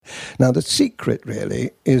Now, the secret really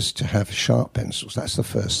is to have sharp pencils. That's the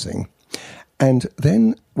first thing. And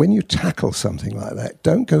then when you tackle something like that,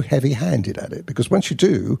 don't go heavy-handed at it, because once you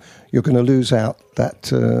do, you're going to lose out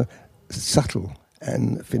that subtle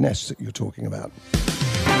and finesse that you're talking about.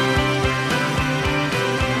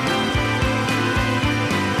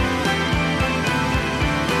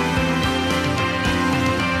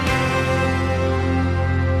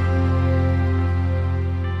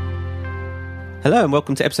 Hello and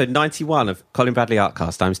welcome to episode 91 of Colin Bradley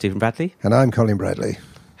Artcast. I'm Stephen Bradley. And I'm Colin Bradley.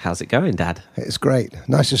 How's it going, Dad? It's great.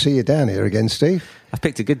 Nice to see you down here again, Steve. I've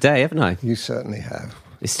picked a good day, haven't I? You certainly have.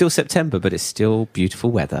 It's still September, but it's still beautiful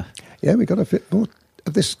weather. Yeah, we've got a bit more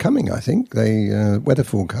of this coming, I think. The weather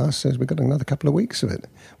forecast says we've got another couple of weeks of it,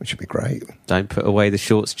 which should be great. Don't put away the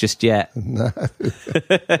shorts just yet. No.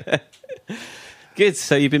 Good.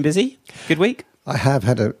 So you've been busy? Good week? I have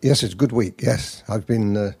had it's a good week, yes. I've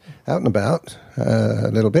been out and about a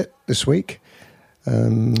little bit this week.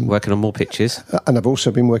 Working on more pictures. And I've also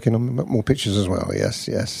been working on more pictures as well,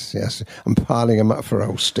 yes. I'm piling them up for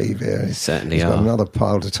old Steve here. You certainly He's are. got another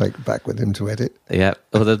pile to take back with him to edit. Yeah.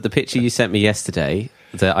 Well, the picture you sent me yesterday,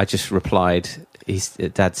 that I just replied,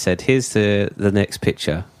 Dad said, here's the next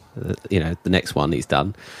picture, the next one he's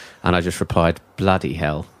done. And I just replied, bloody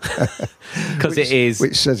hell. Because it is...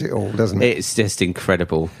 Which says it all, doesn't it? It's just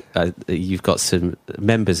incredible.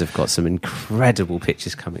 Members have got some incredible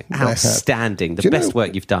pictures coming. Outstanding. The best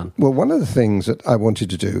work you've done. Well, one of the things that I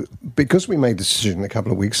wanted to do, because we made the decision a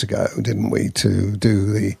couple of weeks ago, didn't we, to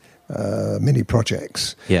do the mini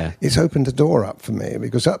projects. Yeah. It's opened the door up for me,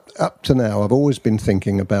 because up to now, I've always been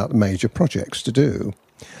thinking about major projects to do.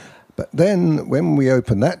 But then when we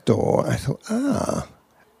opened that door, I thought,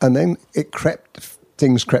 and then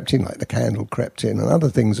things crept in, like the candle crept in, and other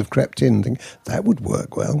things have crept in. Think, that would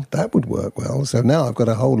work well. So now I've got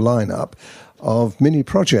a whole lineup of mini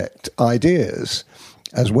project ideas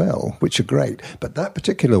as well, which are great. But that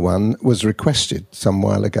particular one was requested some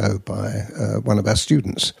while ago by one of our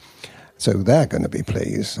students. So they're going to be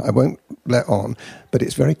pleased. I won't let on, but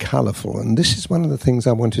it's very colourful. And this is one of the things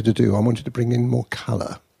I wanted to do. I wanted to bring in more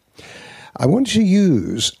colour. I want to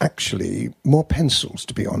use, actually, more pencils,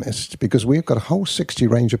 to be honest, because we've got a whole 60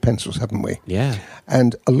 range of pencils, haven't we? Yeah.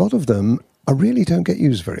 And a lot of them really don't get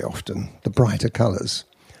used very often, the brighter colours.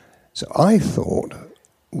 So I thought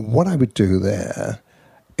what I would do there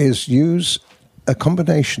is use a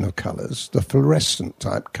combination of colours, the fluorescent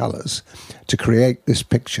type colours, to create this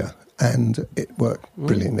picture. And it worked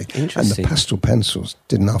brilliantly. Interesting. And the pastel pencils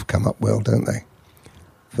didn't half come up well, don't they?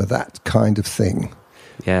 For that kind of thing.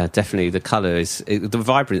 Yeah, definitely. The colour is... the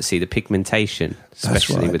vibrancy, the pigmentation,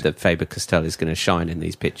 especially with the Faber-Castell, is going to shine in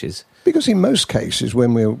these pictures. Because in most cases,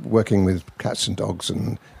 when we're working with cats and dogs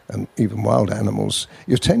and even wild animals,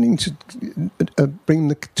 you're tending to bring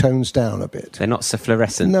the tones down a bit. They're not so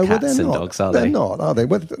fluorescent, cats and dogs, are they? They're not, are they?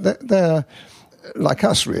 Well, they're like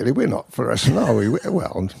us, really. We're not fluorescent, are we?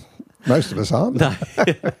 Well, most of us aren't. No,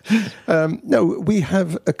 no, we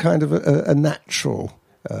have a kind of a natural...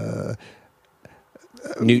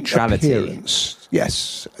 neutrality. Appearance.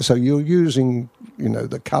 Yes. So you're using,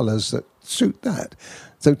 the colours that suit that.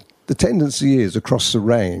 So the tendency is across the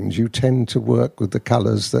range, you tend to work with the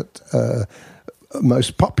colours that are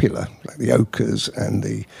most popular, like the ochres and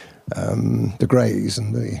the greys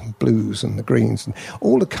and the blues and the greens, and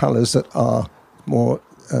all the colours that are more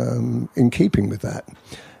in keeping with that.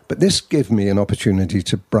 But this gave me an opportunity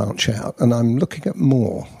to branch out, and I'm looking at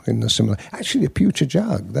more in the similar... Actually, a pewter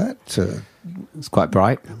jug, that... It's quite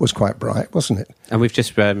bright. Was quite bright, wasn't it? And we've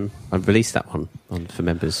just released that one for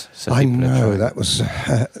members. So I know, that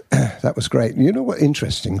was great. You know what,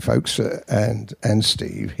 interesting, folks, and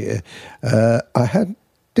Steve here, I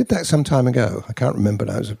did that some time ago. I can't remember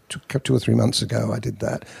now, it was 2 or 3 months ago I did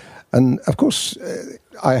that. And, of course,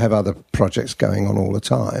 I have other projects going on all the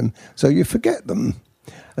time, so you forget them.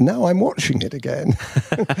 And now I'm watching it again.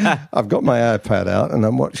 I've got my iPad out and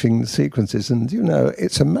I'm watching the sequences. And,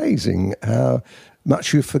 it's amazing how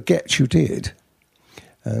much you forget you did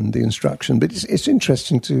and the instruction. But it's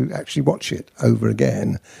interesting to actually watch it over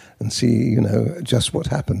again and see, just what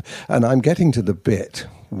happened. And I'm getting to the bit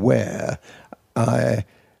where I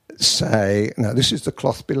say, now this is the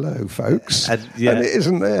cloth below, folks. And it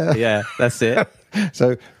isn't there. Yeah, that's it.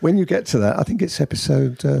 So when you get to that, I think it's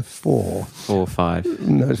episode 4. 4 or 5.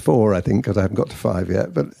 No, it's 4, I think, because I haven't got to 5 yet.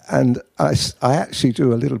 And I actually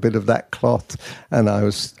do a little bit of that cloth, and I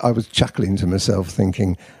was chuckling to myself,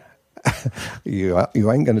 thinking, you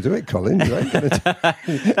ain't going to do it, Colin. You ain't going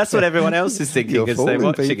to. That's what everyone else is thinking as they're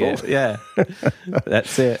watching it. Yeah,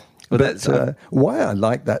 that's it. Well, But why I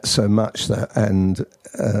like that so much, and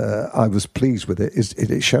I was pleased with it, is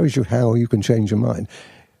it shows you how you can change your mind.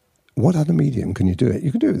 What other medium can you do it?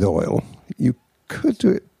 You can do it with oil. You could do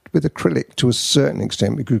it with acrylic to a certain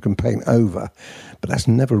extent because you can paint over, but that's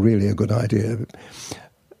never really a good idea.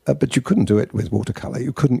 But you couldn't do it with watercolour.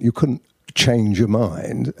 You couldn't change your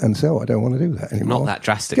mind and say, I don't want to do that anymore. Not that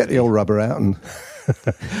drastic. Get the old rubber out and,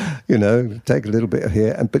 take a little bit of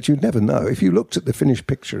here. But you'd never know. If you looked at the finished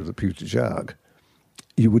picture of the Pewter Jug,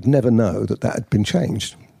 you would never know that had been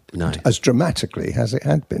changed as dramatically as it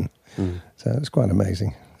had been. So it's quite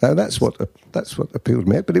amazing. So that's what appealed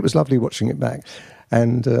to me. But it was lovely watching it back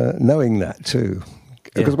and knowing that too.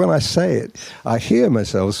 Because when I say it, I hear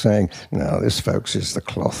myself saying, "No, this, folks, is the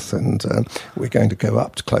cloth, and we're going to go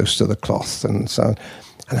up close to the cloth," and so on.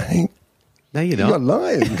 And I think, no, you're not. You're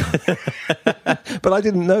lying. But I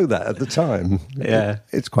didn't know that at the time. Yeah.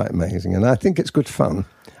 It's quite amazing, and I think it's good fun.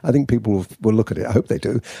 I think people will look at it. I hope they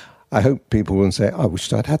do. I hope people will say, I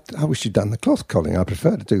wish you'd done the cloth, Colin. I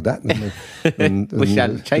prefer to do that than wish you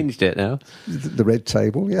hadn't changed it now. The red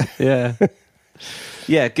table, yeah. Yeah.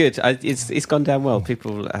 Yeah, good. It's gone down well.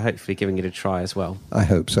 People are hopefully giving it a try as well. I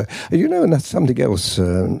hope so. And that's something else,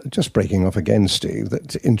 just breaking off again, Steve,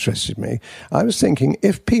 that interested me. I was thinking,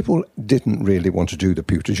 if people didn't really want to do the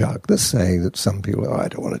Pewter Jug, let's say that some people, I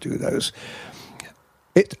don't want to do those.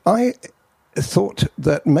 I thought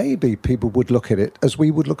that maybe people would look at it as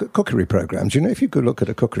we would look at cookery programs. If you could look at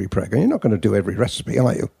a cookery program, you're not going to do every recipe,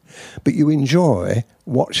 are you? But you enjoy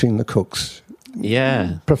watching the cooks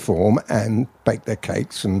perform and bake their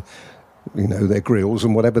cakes and their grills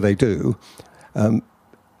and whatever they do.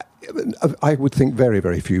 I would think very,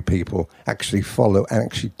 very few people actually follow and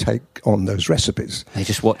actually take on those recipes. They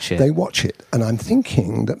just watch it. They watch it. And I'm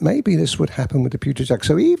thinking that maybe this would happen with the Pewter Jug.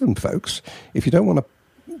 So even, folks, if you don't want to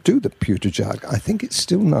do the Pewter Jug, I think it's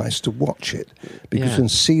still nice to watch it because you can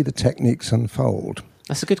see the techniques unfold.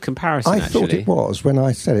 That's a good comparison, I thought it was when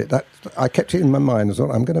I said it. That I kept it in my mind. I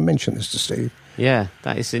thought, I'm going to mention this to Steve. Yeah,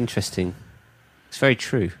 that is interesting. It's very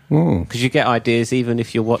true. Because you get ideas even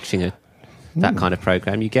if you're watching that kind of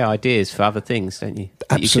programme. You get ideas for other things, don't you?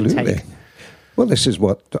 Absolutely. You can take. Well, this is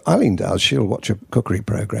what Eileen does. She'll watch a cookery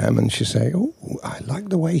programme and she'll say, I like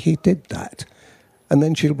the way he did that. And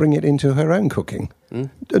then she'll bring it into her own cooking.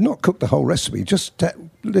 Not cook the whole recipe, just that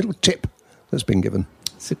little tip that's been given.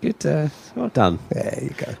 It's a good, well done. There you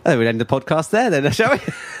go. I think we'll end the podcast there then, shall we?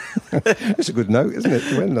 It's a good note, isn't it,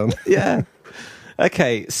 to end on? Yeah.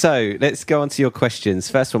 Okay, so let's go on to your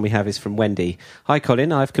questions. First one we have is from Wendy. Hi,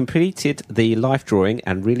 Colin. I've completed the life drawing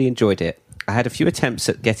and really enjoyed it. I had a few attempts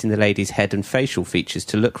at getting the lady's head and facial features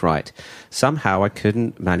to look right. Somehow I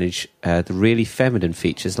couldn't manage the really feminine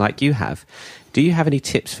features like you have. Do you have any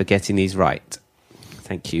tips for getting these right?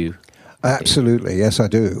 Thank you. Absolutely, yes, I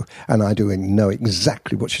do. And I do know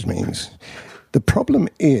exactly what she means. The problem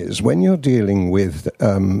is when you're dealing with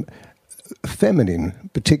feminine,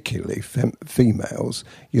 particularly females,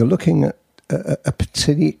 you're looking at a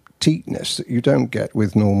petiteness that you don't get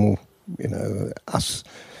with normal, us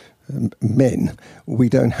men. We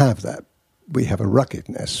don't have that. We have a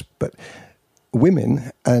ruggedness. But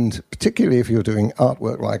women, and particularly if you're doing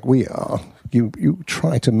artwork like we are, you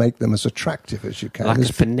try to make them as attractive as you can. Like as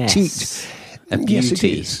a finesse, a beauty.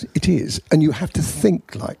 Yes, it is. And you have to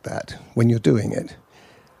think like that when you're doing it.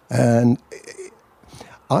 And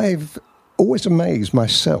I've always amazed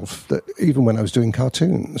myself that even when I was doing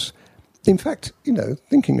cartoons, in fact,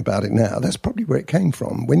 thinking about it now, that's probably where it came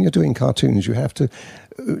from. When you're doing cartoons, you have to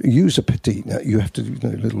use a petite, you have to,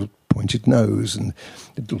 little pointed nose and,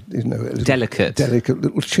 a delicate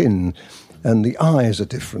little chin. And the eyes are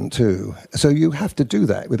different too. So you have to do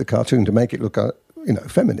that with a cartoon to make it look,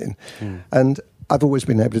 feminine. And I've always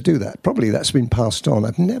been able to do that. Probably that's been passed on.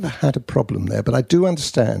 I've never had a problem there, but I do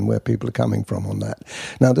understand where people are coming from on that.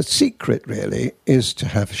 Now, the secret really is to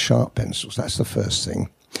have sharp pencils. That's the first thing.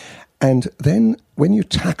 And then when you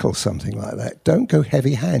tackle something like that, don't go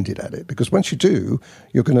heavy-handed at it, because once you do,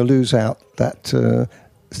 you're going to lose out that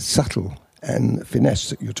subtle and finesse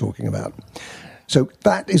that you're talking about. So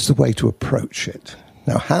that is the way to approach it.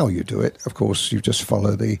 Now, how you do it, of course, you just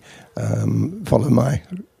follow my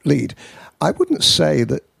lead. I wouldn't say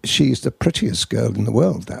that she's the prettiest girl in the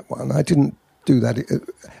world, that one. I didn't do that.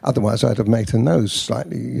 Otherwise, I'd have made her nose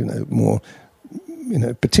slightly, more,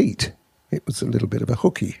 petite. It was a little bit of a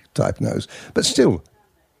hooky type nose. But still,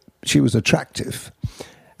 she was attractive.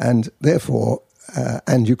 And therefore,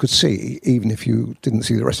 and you could see, even if you didn't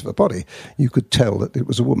see the rest of her body, you could tell that it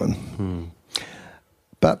was a woman.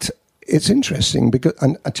 But it's interesting because,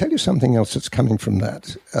 and I tell you something else that's coming from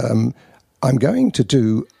that. I'm going to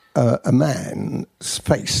do a man's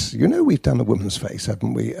face. You know, we've done a woman's face,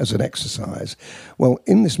 haven't we, as an exercise? Well,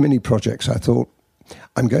 in this mini project, I thought,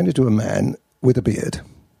 I'm going to do a man with a beard.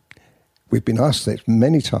 We've been asked it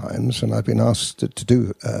many times, and I've been asked to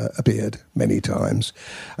do a beard many times.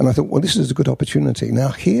 And I thought, well, this is a good opportunity. Now,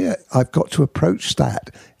 here, I've got to approach that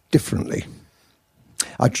differently.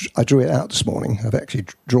 I drew it out this morning. I've actually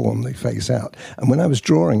drawn the face out. And when I was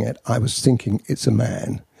drawing it, I was thinking it's a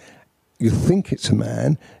man. You think it's a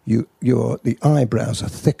man. The eyebrows are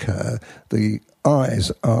thicker. The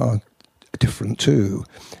eyes are different too.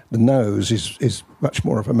 The nose is much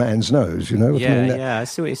more of a man's nose, you know. Yeah, I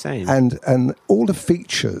see what you're saying. And all the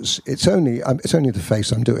features. It's only the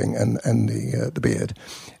face I'm doing, and the beard.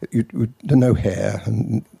 The no hair,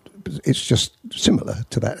 and it's just similar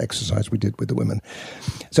to that exercise we did with the women.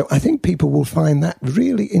 So I think people will find that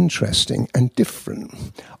really interesting and different.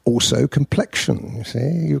 Also, complexion. You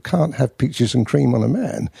see, you can't have peaches and cream on a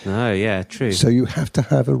man. Oh, yeah, true. So you have to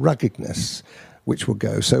have a ruggedness, which will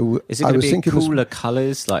go. So is it going to be cooler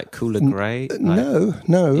colours, like cooler grey? No.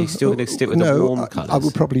 Are you still going to stick with the warm colours? I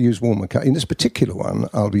will probably use warmer colours. In this particular one,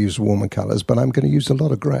 I'll use warmer colours, but I'm going to use a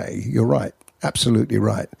lot of grey. You're right. Absolutely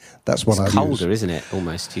right. That's what I use. It's colder, isn't it,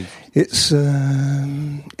 almost? It's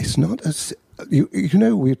not as... You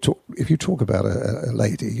know, if you talk about a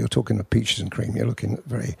lady, you're talking of peaches and cream, you're looking at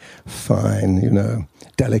very fine, you know,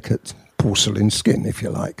 delicate porcelain skin, if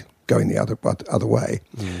you like, going the other way.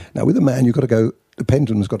 Now, with a man, you've got to go, the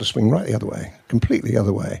pendulum's got to swing right the other way, completely the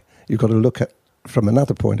other way. You've got to look at, from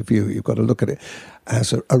another point of view, you've got to look at it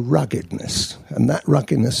as a ruggedness. And that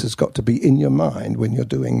ruggedness has got to be in your mind when you're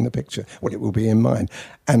doing the picture. Well, it will be in mind.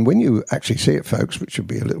 And when you actually see it, folks, which will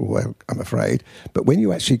be a little while, I'm afraid, but when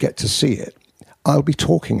you actually get to see it, I'll be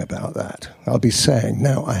talking about that. I'll be saying,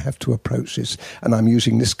 now I have to approach this, and I'm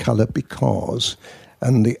using this colour because...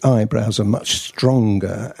 And the eyebrows are much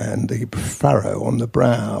stronger, and the furrow on the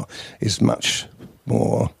brow is much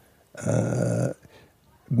more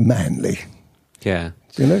manly. Yeah.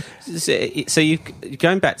 You know? So you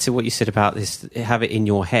going back to what you said about this, have it in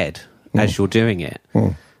your head as you're doing it.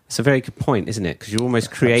 It's a very good point, isn't it? Because you're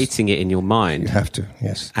almost creating it in your mind. You have to,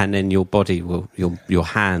 yes. And then your body will, your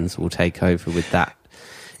hands will take over with that.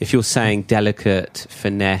 If you're saying delicate,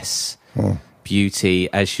 finesse,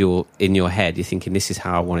 beauty, as you're in your head, you're thinking, this is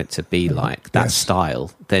how I want it to be like, that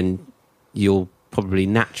style, then you'll probably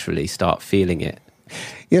naturally start feeling it.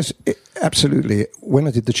 Yes, absolutely. When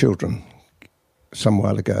I did the children some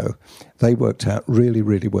while ago, they worked out really,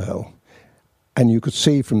 really well. And you could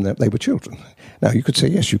see from them, they were children. Now, you could say,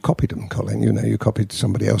 yes, you copied them, Colin. You know, you copied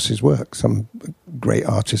somebody else's work, some great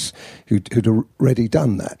artists who'd already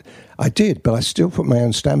done that. I did, but I still put my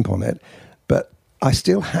own stamp on it. But I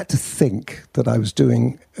still had to think that I was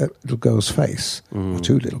doing a little girl's face, or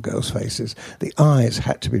two little girls' faces. The eyes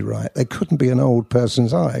had to be right. They couldn't be an old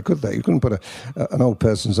person's eye, could they? You couldn't put an old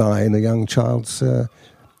person's eye in a young child's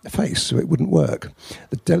face, so it wouldn't work.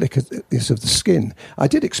 The delicateness of the skin. I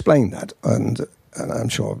did explain that, and I'm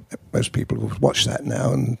sure most people will watch that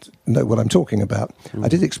now and know what I'm talking about. I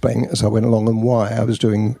did explain as I went along and why I was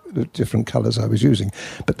doing the different colours I was using.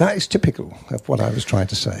 But that is typical of what I was trying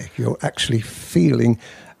to say. You're actually feeling,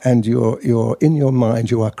 and you're in your mind,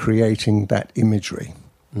 you are creating that imagery.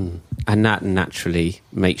 And that naturally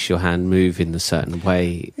makes your hand move in a certain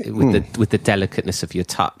way with the delicateness of your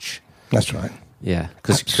touch. That's right. Yeah,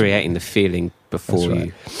 because you're creating the feeling before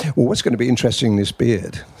you... Well, what's going to be interesting in this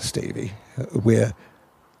beard, Stevie,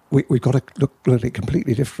 we've got to look at it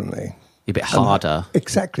completely differently. A bit harder.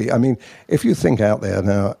 Exactly. I mean, if you think out there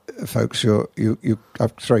now, folks, I'll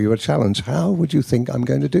throw you a challenge. How would you think I'm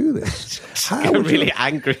going to do this? I'm really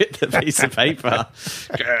angry at the piece of paper.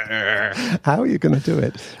 How are you going to do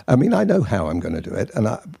it? I mean, I know how I'm going to do it,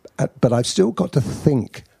 but I've still got to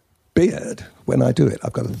think beard when I do it.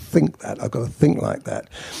 I've got to think that. I've got to think like that.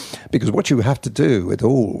 Because what you have to do with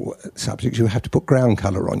all subjects, you have to put ground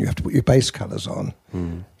colour on. You have to put your base colours on.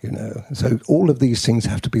 You know. So all of these things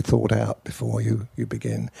have to be thought out before you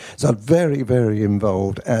begin. So I'm very, very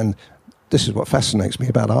involved. And this is what fascinates me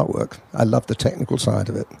about artwork. I love the technical side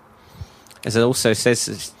of it. As it also shows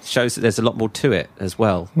that there's a lot more to it as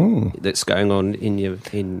well that's going on in your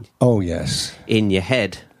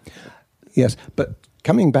head. Yes, but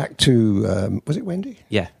coming back to, was it Wendy?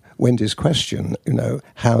 Yeah. Wendy's question, you know,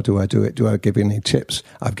 how do I do it? Do I give any tips?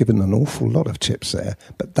 I've given an awful lot of tips there,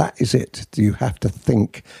 but that is it. You have to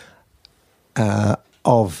think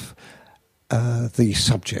of the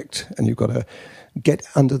subject, and you've got to get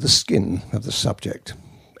under the skin of the subject,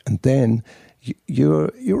 and then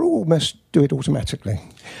you're almost do it automatically.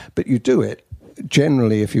 But you do it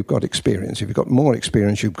generally, if you've got experience, if you've got more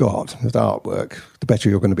experience you've got with artwork, the better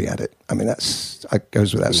you're going to be at it. I mean, that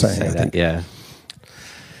goes without saying, I think. Yeah.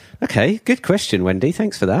 Okay, good question, Wendy.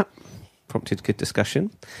 Thanks for that. Prompted good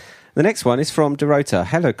discussion. The next one is from Dorota.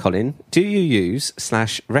 Hello, Colin. Do you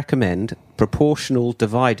use/recommend proportional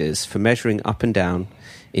dividers for measuring up and down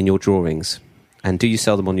in your drawings? And do you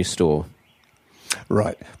sell them on your store?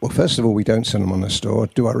 Right. Well, first of all, we don't sell them on the store.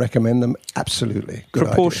 Do I recommend them? Absolutely. Good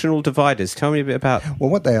Proportional idea. dividers. Tell me a bit about. Well,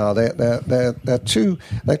 what they are, they're two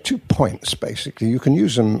points basically. You can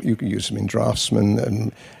use them in Draftsman,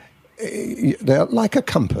 and they're like a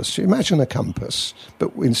compass. Imagine a compass,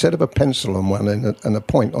 but instead of a pencil on one and a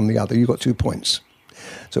point on the other, you've got 2 points.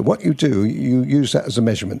 So what you do, you use that as a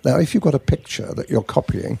measurement. Now, if you've got a picture that you're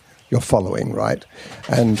copying, you're following, right,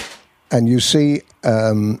 and you see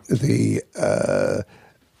you've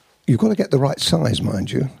got to get the right size,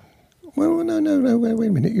 mind you. Well, no, wait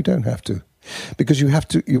a minute, you don't have to. Because you have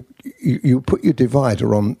to, you put your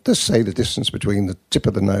divider on, let's say the distance between the tip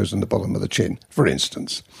of the nose and the bottom of the chin, for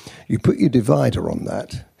instance. You put your divider on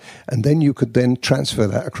that, and then you could then transfer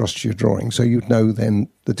that across to your drawing, so you'd know then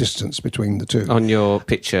the distance between the two. On your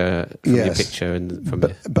picture, from yes. your picture. And from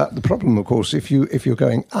but the problem, of course, if you're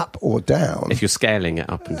going up or down... If you're scaling it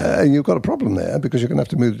up and down. You've got a problem there, because you're going to have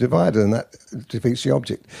to move the divider, and that defeats the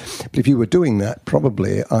object. But if you were doing that,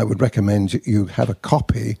 probably I would recommend you have a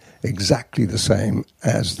copy exactly the same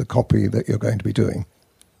as the copy that you're going to be doing.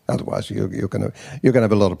 Otherwise, you're going to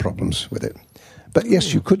have a lot of problems with it. But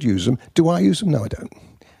yes, you could use them. Do I use them? No, I don't.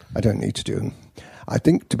 I don't need to do them. I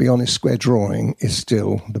think, to be honest, square drawing is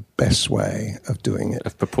still the best way of doing it.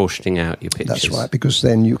 Of proportioning out your pictures. That's right, because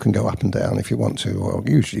then you can go up and down if you want to, or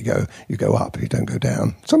usually you go up, you don't go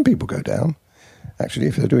down. Some people go down. Actually,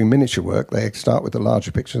 if they're doing miniature work, they start with the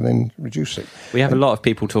larger picture and then reduce it. We have a lot of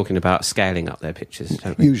people talking about scaling up their pictures,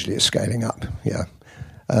 don't we? Usually it's scaling up, yeah.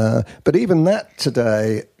 But even that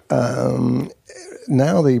today,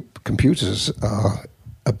 now the computers are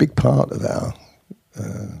a big part of our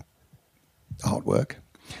artwork.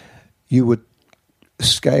 You would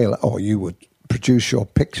scale, or you would produce your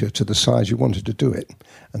picture to the size you wanted to do it,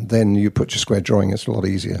 and then you put your square drawing. It's a lot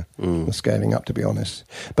easier than scaling up, to be honest.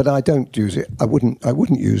 But I don't use it. I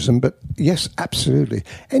wouldn't use them. But yes, absolutely,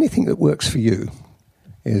 anything that works for you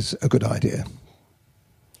is a good idea.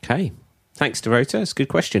 Okay, thanks, Dorota. It's a good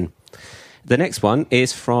question. The next one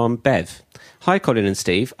is from Bev. Hi, Colin and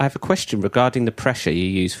Steve. I have a question regarding the pressure you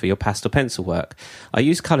use for your pastel pencil work. I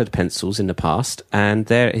used coloured pencils in the past, and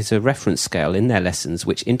there is a reference scale in their lessons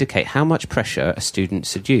which indicate how much pressure a student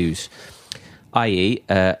should use. I.e.,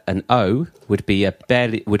 an O would be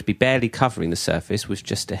barely covering the surface with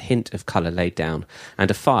just a hint of colour laid down,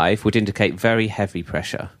 and a 5 would indicate very heavy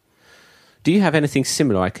pressure. Do you have anything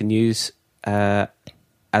similar I can use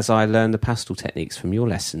as I learn the pastel techniques from your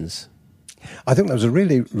lessons? I think that was a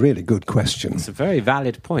really, really good question. It's a very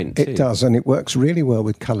valid point, too. It does, and it works really well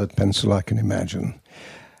with coloured pencil, I can imagine.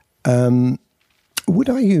 Would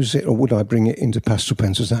I use it, or would I bring it into pastel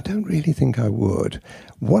pencils? I don't really think I would.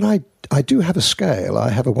 What I do have a scale. I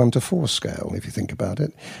have a 1-to-4 scale, if you think about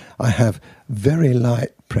it. I have very light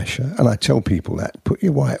pressure, and I tell people that. Put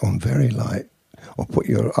your white on very light, or put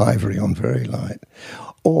your ivory on very light.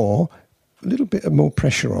 Or a little bit of more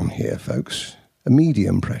pressure on here, folks, a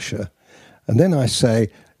medium pressure. And then I say,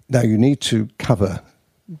 now you need to cover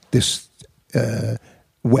this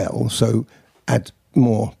well, so add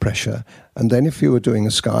more pressure. And then if you were doing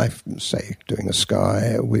a sky, say doing a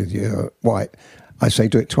sky with your white, I say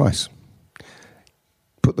do it twice.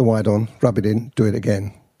 Put the white on, rub it in, do it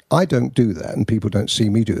again. I don't do that, and people don't see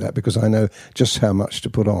me do that because I know just how much to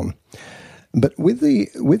put on. But with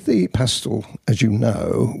the pastel, as you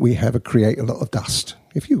know, we create a lot of dust.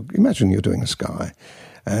 If you imagine you're doing a sky,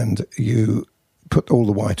 and you put all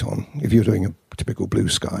the white on, if you're doing a typical blue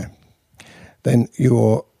sky, then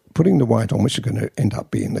you're putting the white on, which are going to end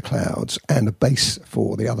up being the clouds, and a base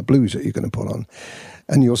for the other blues that you're going to put on.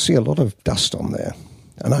 And you'll see a lot of dust on there.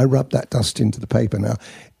 And I rub that dust into the paper. Now,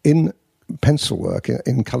 in pencil work,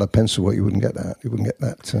 in coloured pencil work, you wouldn't get that. You wouldn't get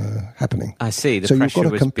that happening. I see. The so pressure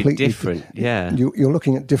would be different. Yeah. You're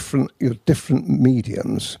looking at different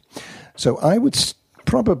mediums. So I would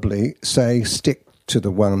probably say stick to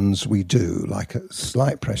the ones we do, like a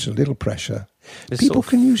slight pressure, little pressure. People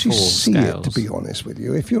can usually see it, to be honest with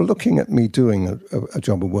you. If you're looking at me doing a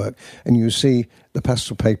job of work and you see the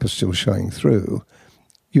pastel paper still showing through,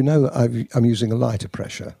 you know that I'm using a lighter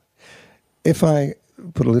pressure. If I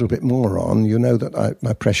put a little bit more on, you know that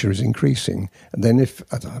my pressure is increasing. And then if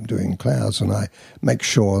I'm doing clouds and I make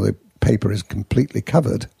sure the paper is completely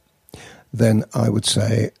covered, then I would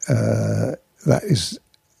say that is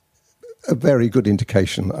a very good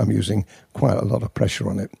indication that I'm using quite a lot of pressure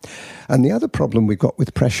on it. And the other problem we've got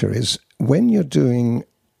with pressure is when you're doing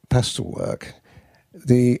pastel work,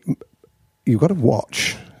 you've got to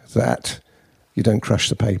watch that you don't crush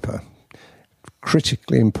the paper.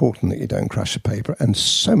 Critically important that you don't crush the paper. And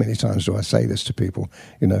so many times do I say this to people,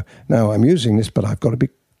 now I'm using this, but I've got to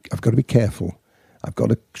be careful. I've got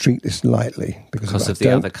to treat this lightly because of the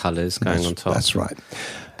other colours going on top. That's right.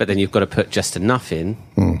 But then you've got to put just enough in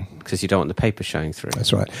because you don't want the paper showing through.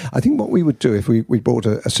 That's right. I think what we would do if we brought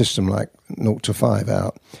a system like 0 to 5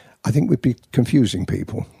 out, I think we'd be confusing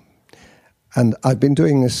people. And I've been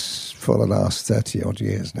doing this for the last 30-odd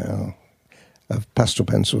years now of pastel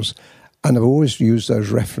pencils, and I've always used those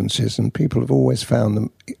references, and people have always found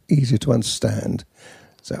them easy to understand.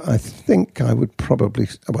 So I think I would probably,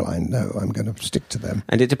 I know I'm going to stick to them.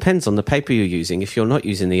 And it depends on the paper you're using. If you're not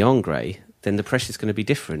using the ombre, then the pressure's going to be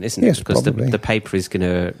different, isn't it? Yes, because probably. the paper is going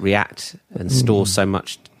to react and store so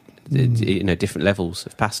much, different levels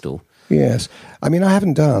of pastel. Yes. I mean,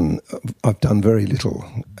 I've done very little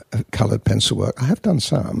coloured pencil work. I have done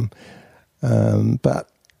some,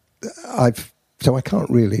 but so I can't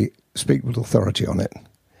really speak with authority on it.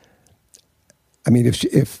 I mean,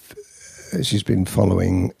 if she's been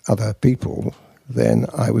following other people, then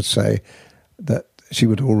I would say that she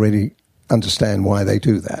would already understand why they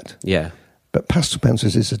do that. Yeah. But pastel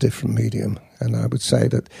pencils is a different medium, and I would say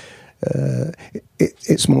that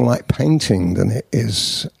it's more like painting than it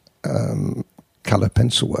is colour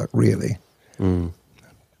pencil work, really. And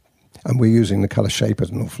we're using the colour shapers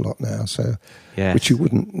an awful lot now, which you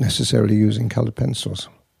wouldn't necessarily use in coloured pencils.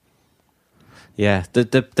 Yeah,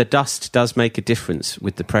 the dust does make a difference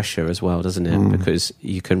with the pressure as well, doesn't it? Because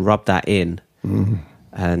you can rub that in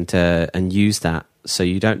and use that, so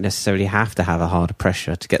you don't necessarily have to have a harder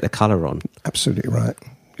pressure to get the colour on. Absolutely right.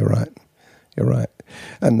 You're right.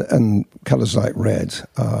 And colours like red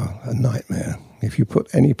are a nightmare. If you put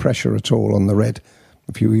any pressure at all on the red,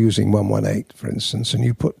 if you were using 118, for instance, and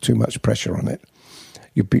you put too much pressure on it,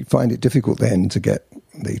 you'd find it difficult then to get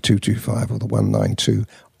the 225 or the 192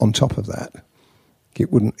 on top of that.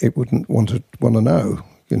 It wouldn't want to know.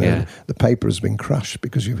 The paper has been crushed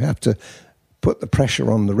because you have to put the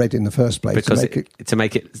pressure on the red in the first place to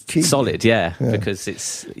make it solid. Yeah, because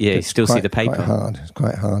it's you still see the paper. It's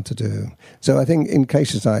quite hard to do. So I think in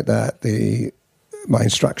cases like that, my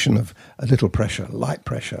instruction of a little pressure, light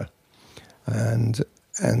pressure,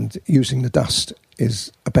 and using the dust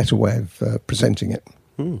is a better way of presenting it.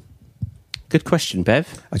 Good question,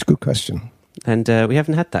 Bev. That's a good question. And we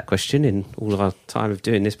haven't had that question in all of our time of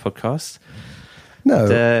doing this podcast. No.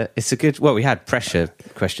 And, it's a good... Well, we had pressure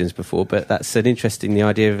questions before, but that's an interesting, the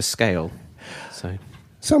idea of a scale. So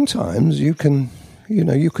sometimes you can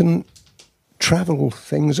travel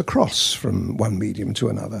things across from one medium to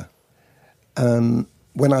another.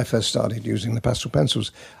 When I first started using the pastel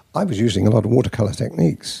pencils, I was using a lot of watercolour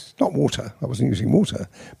techniques. Not water, I wasn't using water,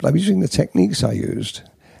 but I was using the techniques I used.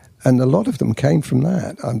 And a lot of them came from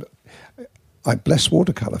that. And I bless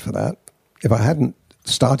watercolour for that. If I hadn't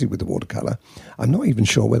started with the watercolour, I'm not even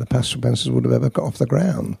sure where the pastel pencils would have ever got off the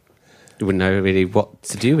ground. You wouldn't know really what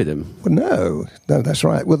to do with them. Well, no, that's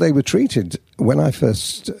right. Well, they were treated, when I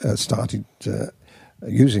first started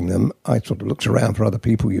using them, I sort of looked around for other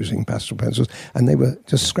people using pastel pencils, and they were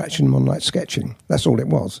just scratching them on like sketching. That's all it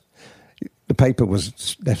was. The paper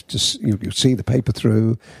was left you'd see the paper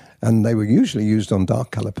through, and they were usually used on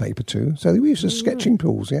dark colour paper too. So they were used as sketching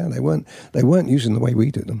tools. Yeah, they weren't using the way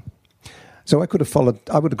we do them. So I would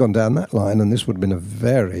have gone down that line, and this would have been a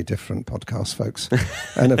very different podcast, folks,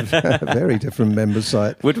 and a very different member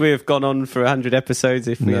site. Would we have gone on for 100 episodes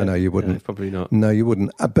if we... No, you wouldn't. No, probably not. No, you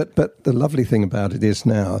wouldn't. But the lovely thing about it is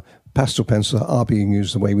now, pastel pencils are being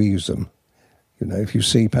used the way we use them. If you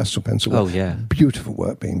see pastel pencil work, beautiful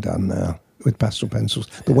work being done now with pastel pencils,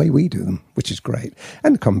 the way we do them, which is great.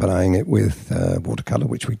 And combining it with watercolour,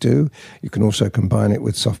 which we do. You can also combine it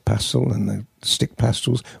with soft pastel and the stick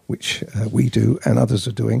pastels, which we do and others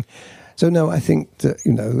are doing. So, no, I think that,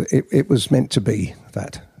 it was meant to be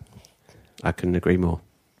that. I couldn't agree more.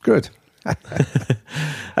 Good.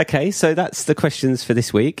 Okay, so that's the questions for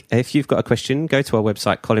this week. If you've got a question, go to our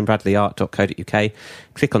website, colinbradleyart.co.uk,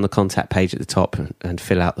 click on the contact page at the top and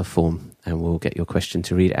fill out the form, and we'll get your question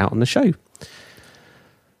to read it out on the show.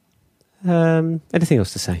 Anything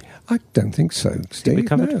else to say? I don't think so, Steve. We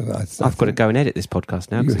covered? No, I've got to go and edit this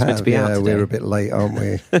podcast now because it's meant to be out today. We're a bit late, aren't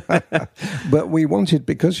we? But we wanted,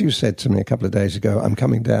 because you said to me a couple of days ago, I'm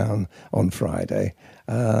coming down on Friday,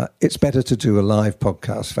 it's better to do a live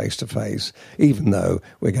podcast face-to-face, even though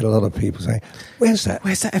we get a lot of people saying, where's that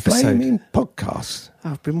episode? Flaming podcast?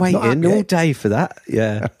 I've been waiting all day for that.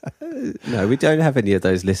 Yeah. No, we don't have any of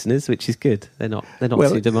those listeners, which is good. They're not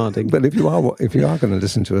too demanding. But if you are going to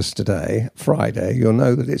listen to us today, Friday, you'll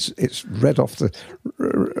know that it's red off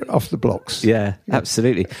the blocks. Yeah,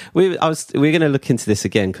 absolutely. We're going to look into this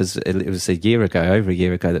again, because it was over a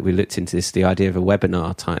year ago that we looked into this, the idea of a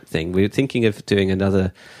webinar type thing. We were thinking of doing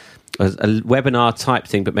a webinar type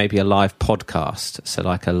thing, but maybe a live podcast. So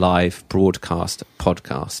like a live broadcast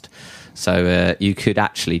podcast. So you could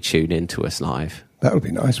actually tune in to us live. That would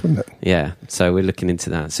be nice, wouldn't it? Yeah. So we're looking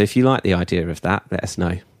into that. So if you like the idea of that, let us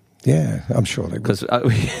know. Yeah, I'm sure they will. Because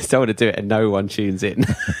we don't want to do it and no one tunes in.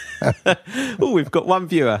 Oh, we've got one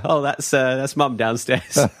viewer. Oh, that's Mum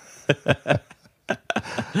downstairs.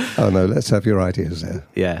 Oh, no, let's have your ideas there.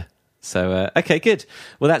 Yeah. So, okay, good.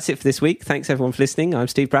 Well, that's it for this week. Thanks, everyone, for listening. I'm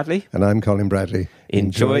Steve Bradley. And I'm Colin Bradley.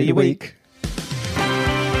 Enjoy your week.